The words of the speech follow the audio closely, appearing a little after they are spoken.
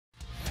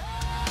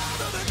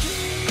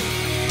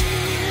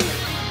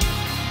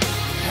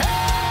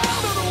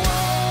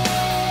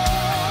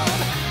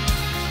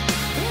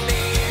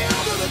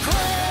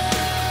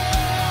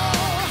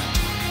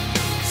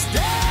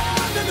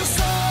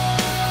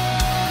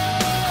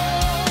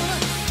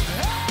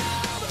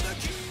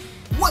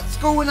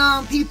going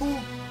on, people?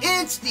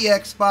 It's the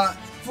Xbox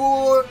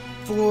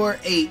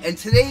 448, and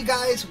today,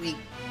 guys, we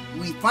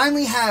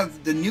finally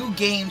have the new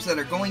games that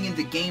are going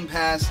into Game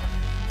Pass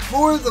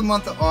for the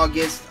month of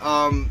August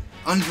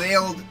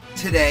unveiled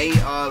today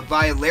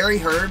via Larry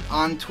Herd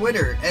on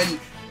Twitter. And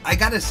I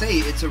gotta say,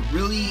 it's a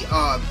really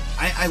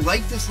I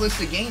like this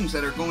list of games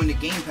that are going to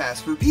Game Pass.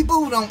 For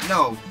people who don't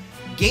know,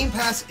 Game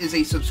Pass is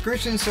a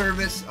subscription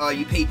service.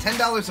 You pay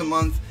 $10 a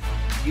month.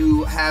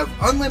 You have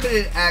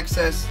unlimited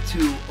access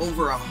to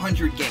over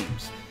 100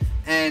 games.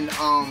 And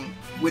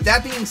with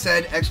that being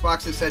said,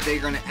 Xbox has said they're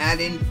going to add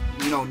in,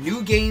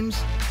 new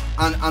games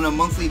on a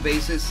monthly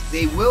basis.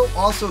 They will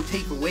also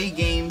take away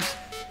games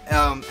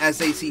as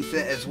they see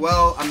fit as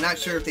well. I'm not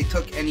sure if they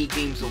took any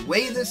games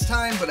away this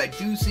time, but I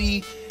do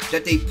see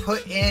that they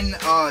put in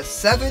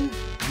 7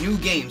 new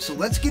games. So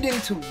let's get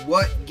into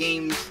what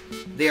games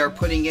they are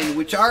putting in,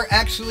 which are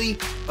actually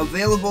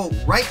available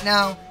right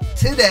now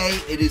today.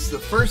 It is the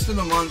first of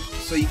the month,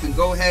 so you can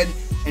go ahead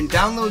and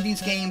download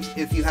these games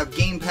if you have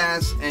Game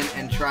Pass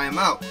and try them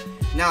out.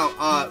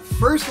 Now,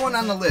 first one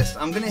on the list,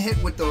 I'm going to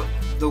hit with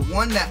the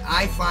one that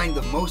I find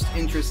the most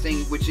interesting,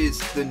 which is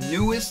the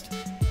newest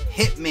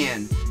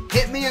Hitman.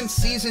 Hitman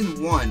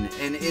Season 1,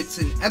 and it's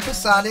an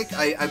episodic.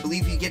 I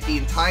believe you get the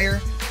entire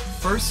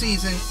first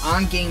season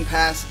on Game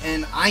Pass,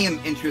 and I am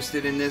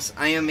interested in this.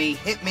 I am a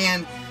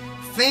Hitman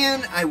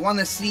fan. I want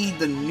to see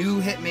the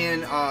new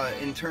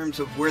Hitman in terms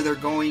of where they're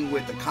going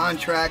with the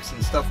contracts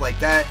and stuff like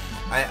that.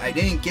 I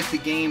didn't get the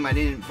game, I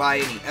didn't buy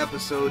any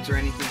episodes or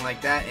anything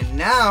like that, and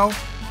now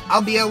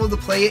I'll be able to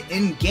play it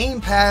in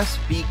Game Pass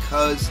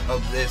because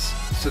of this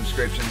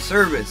subscription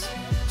service.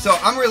 So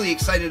I'm really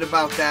excited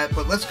about that.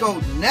 But let's go.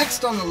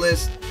 Next on the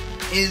list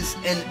is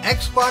an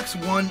Xbox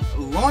One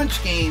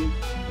launch game,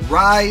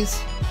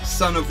 Rise: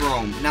 Son of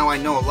Rome. Now, I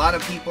know a lot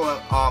of people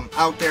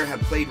out there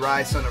have played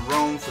Rise: Son of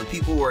Rome. For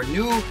people who are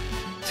new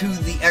to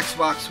the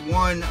Xbox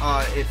One,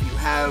 if you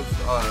have,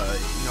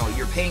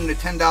 you're paying the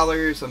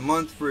 $10 a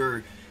month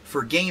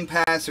for Game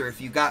Pass, or if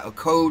you got a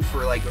code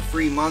for like a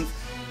free month,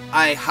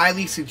 I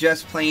highly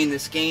suggest playing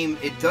this game.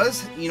 It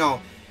does,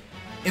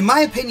 in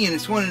my opinion,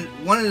 it's one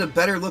of the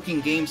better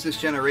looking games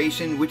this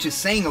generation, which is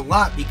saying a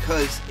lot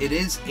because it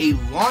is a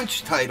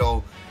launch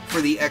title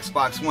for the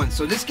Xbox One.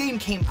 So this game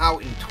came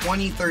out in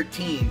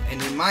 2013,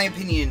 and in my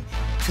opinion,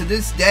 to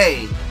this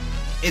day,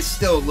 it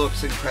still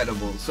looks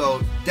incredible.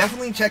 So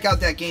definitely check out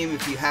that game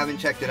if you haven't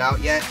checked it out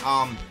yet.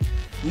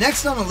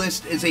 Next on the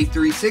list is a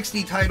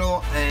 360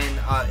 title,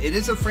 and it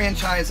is a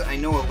franchise I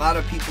know a lot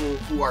of people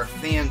who are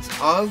fans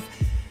of,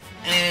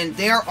 and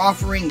they are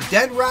offering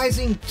Dead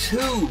Rising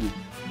 2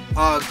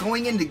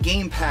 going into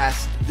Game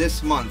Pass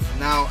this month.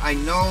 Now, I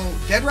know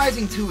Dead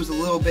Rising 2 is a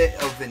little bit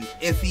of an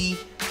iffy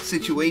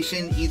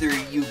situation. Either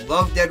you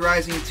love Dead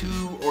Rising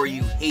 2 or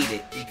you hate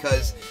it,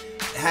 because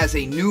it has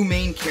a new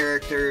main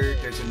character,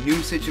 there's a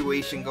new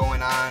situation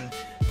going on,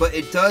 but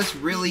it does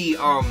really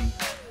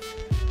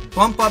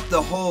bump up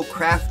the whole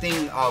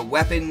crafting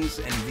weapons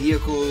and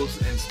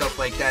vehicles and stuff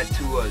like that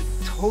to a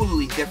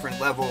totally different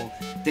level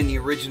than the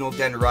original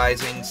Dead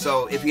Rising.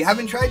 So if you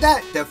haven't tried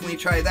that, definitely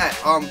try that.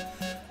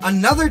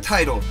 Another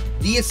title,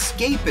 The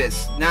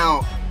Escapist.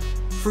 Now,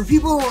 for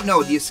people who don't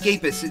know, The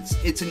Escapist,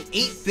 it's an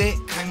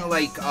 8-bit kind of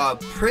like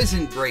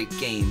Prison Break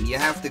game. You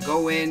have to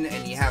go in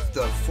and you have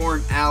to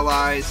form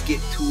allies, get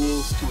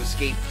tools to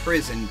escape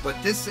prison.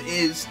 But this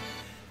is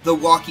the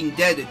Walking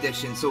Dead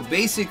edition. So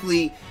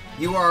basically,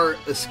 you are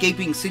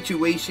escaping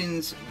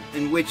situations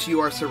in which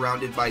you are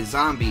surrounded by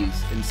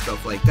zombies and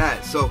stuff like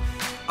that. So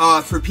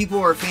for people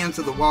who are fans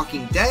of The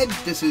Walking Dead,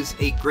 this is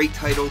a great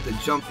title to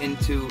jump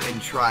into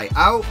and try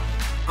out.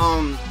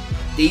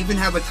 They even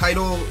have a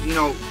title,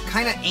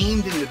 kind of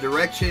aimed in the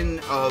direction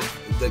of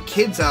the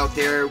kids out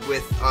there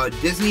with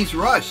Disney's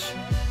Rush.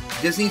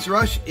 Disney's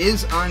Rush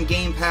is on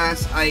Game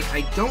Pass.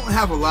 I don't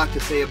have a lot to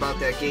say about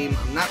that game.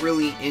 I'm not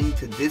really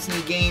into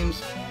Disney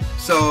games,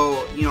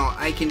 so,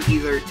 I can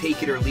either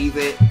take it or leave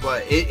it,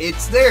 but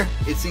it's there.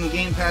 It's in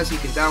Game Pass. You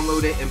can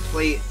download it and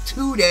play it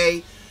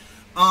today.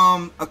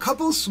 A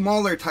couple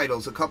smaller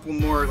titles, a couple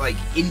more like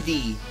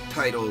indie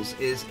titles,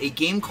 is a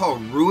game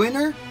called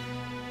Ruiner,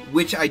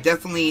 which I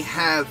definitely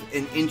have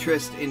an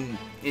interest in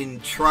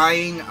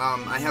trying.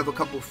 I have a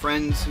couple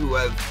friends who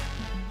have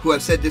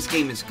said this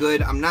game is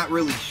good. I'm not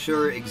really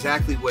sure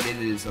exactly what it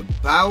is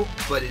about,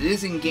 but it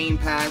is in Game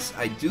Pass.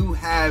 I do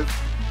have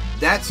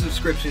that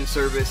subscription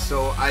service,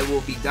 so I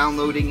will be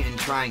downloading and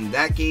trying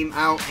that game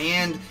out.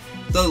 And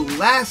the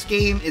last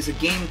game is a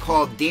game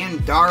called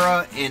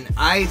Dandara, and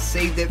I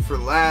saved it for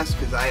last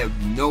because I have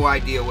no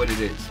idea what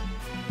it is.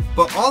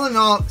 But all in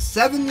all,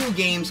 7 new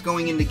games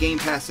going into Game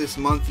Pass this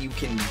month. You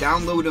can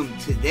download them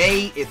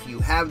today if you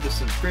have the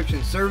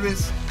subscription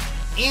service.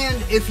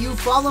 And if you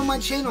follow my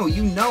channel,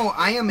 you know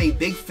I am a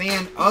big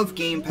fan of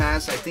Game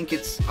Pass. I think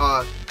it's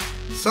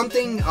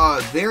something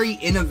very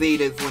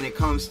innovative when it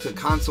comes to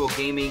console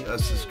gaming, a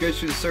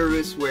subscription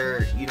service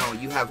where,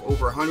 you have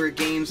over 100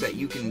 games that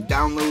you can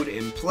download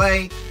and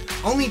play.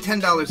 Only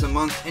 $10 a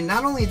month. And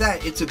not only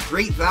that, it's a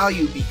great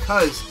value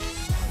because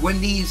when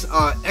these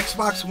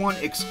Xbox One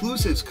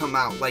exclusives come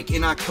out, like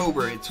in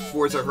October, it's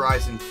Forza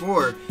Horizon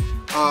 4,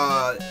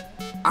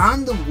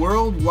 on the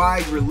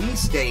worldwide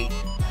release date,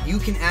 you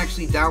can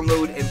actually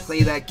download and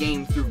play that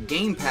game through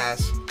Game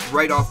Pass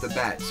right off the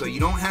bat. So you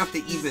don't have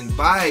to even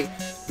buy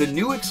the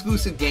new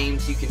exclusive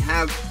games. You can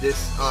have this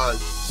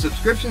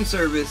subscription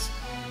service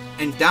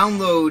and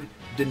download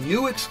the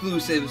new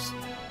exclusives,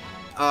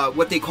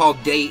 what they call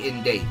day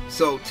and date.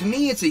 So to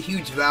me, it's a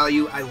huge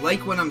value. I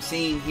like what I'm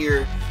seeing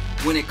here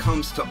when it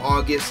comes to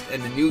August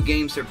and the new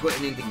games they're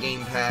putting into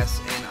Game Pass,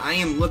 and I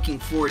am looking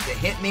forward to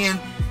Hitman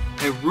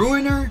and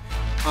Ruiner.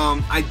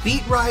 I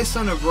beat Rise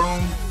Son of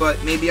Rome,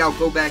 but maybe I'll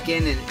go back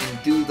in and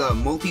do the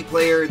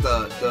multiplayer,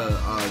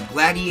 the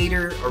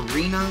Gladiator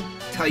Arena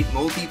type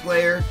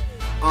multiplayer.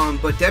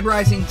 But Dead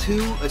Rising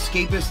 2,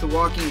 Escapist: The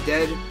Walking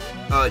Dead,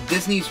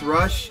 Disney's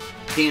Rush,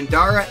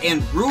 Dandara,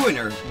 and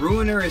Ruiner.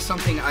 Ruiner is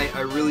something I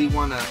really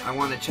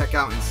wanna check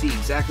out and see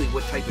exactly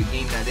what type of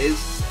game that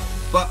is.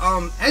 But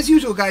as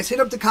usual, guys, hit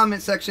up the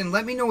comment section.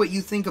 Let me know what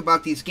you think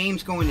about these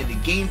games going into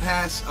Game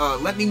Pass.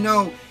 Let me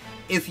know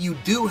if you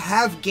do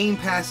have Game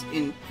Pass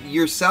in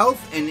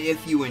yourself and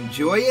if you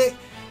enjoy it,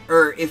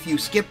 or if you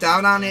skipped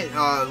out on it.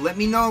 Let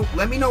me know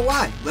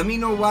why. Let me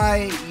know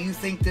why you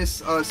think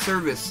this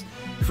service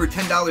for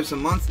 $10 a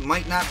month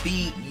might not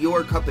be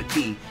your cup of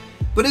tea.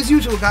 But as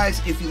usual,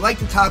 guys, if you like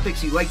the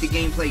topics, you like the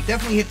gameplay,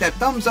 definitely hit that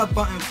thumbs up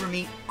button for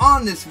me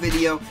on this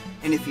video.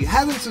 And if you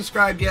haven't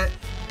subscribed yet,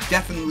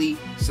 definitely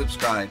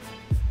subscribe.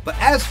 But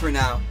as for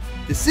now,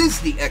 this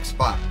is the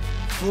Xbot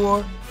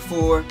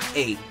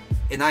 448,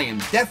 and I am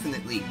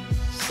definitely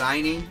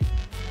signing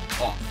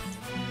off.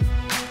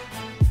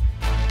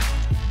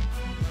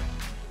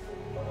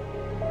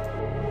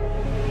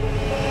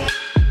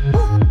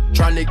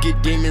 Trying to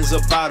get demons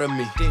up out of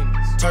me.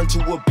 Turn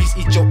to a beast,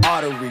 eat your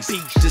arteries.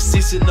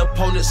 Deceasing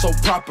opponents so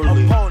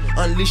properly.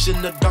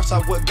 Unleashing the dark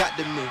side, what got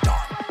to me.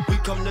 We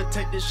come to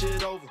take this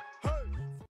shit over.